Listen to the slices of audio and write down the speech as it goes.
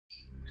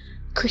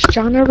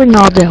Cristiano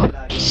Ronaldo,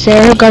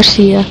 Sarah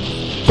Garcia,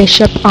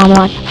 Bishop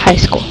Amat High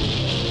School.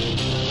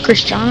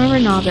 Cristiano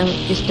Ronaldo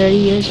is 30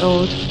 years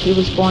old. He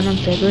was born on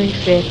February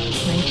 5th,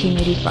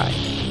 1985.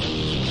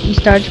 He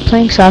started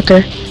playing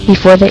soccer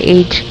before the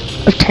age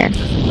of 10.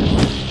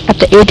 At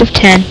the age of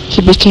 10,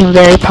 he became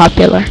very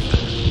popular.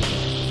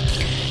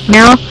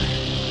 Now,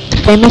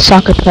 the famous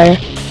soccer player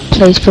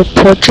plays for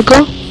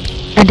Portugal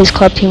and his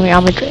club team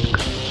Real Madrid.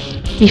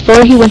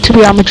 Before he went to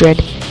Real Madrid,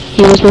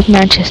 he was with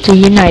Manchester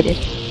United.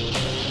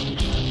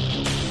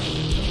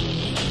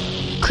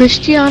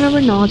 Cristiano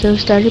Ronaldo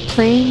started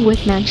playing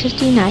with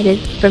Manchester United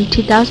from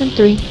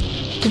 2003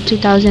 to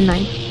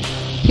 2009.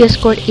 He has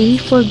scored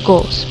 84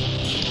 goals.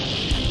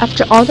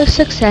 After all the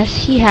success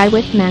he had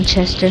with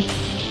Manchester,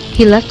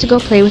 he left to go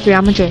play with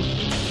Real Madrid.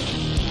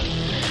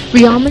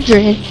 Real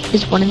Madrid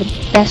is one of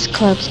the best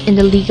clubs in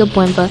the Liga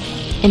Buemba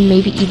and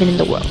maybe even in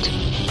the world.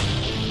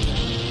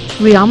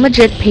 Real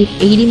Madrid paid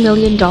 $80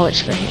 million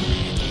for him.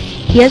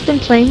 He has been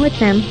playing with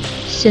them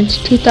since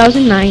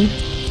 2009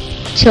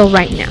 till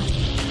right now.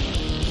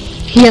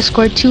 He has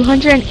scored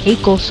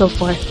 208 goals so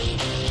far.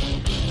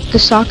 The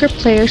soccer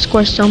player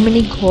scores so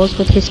many goals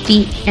with his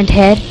feet and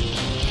head.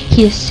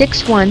 He is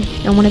 6'1"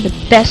 and one of the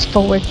best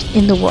forwards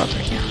in the world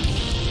right now.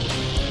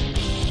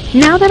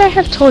 Now that I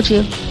have told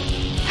you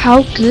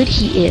how good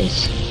he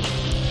is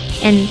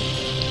and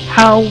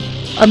how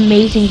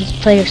amazing this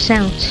player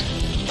sounds,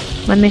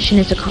 my mission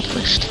is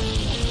accomplished.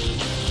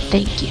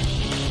 Thank you.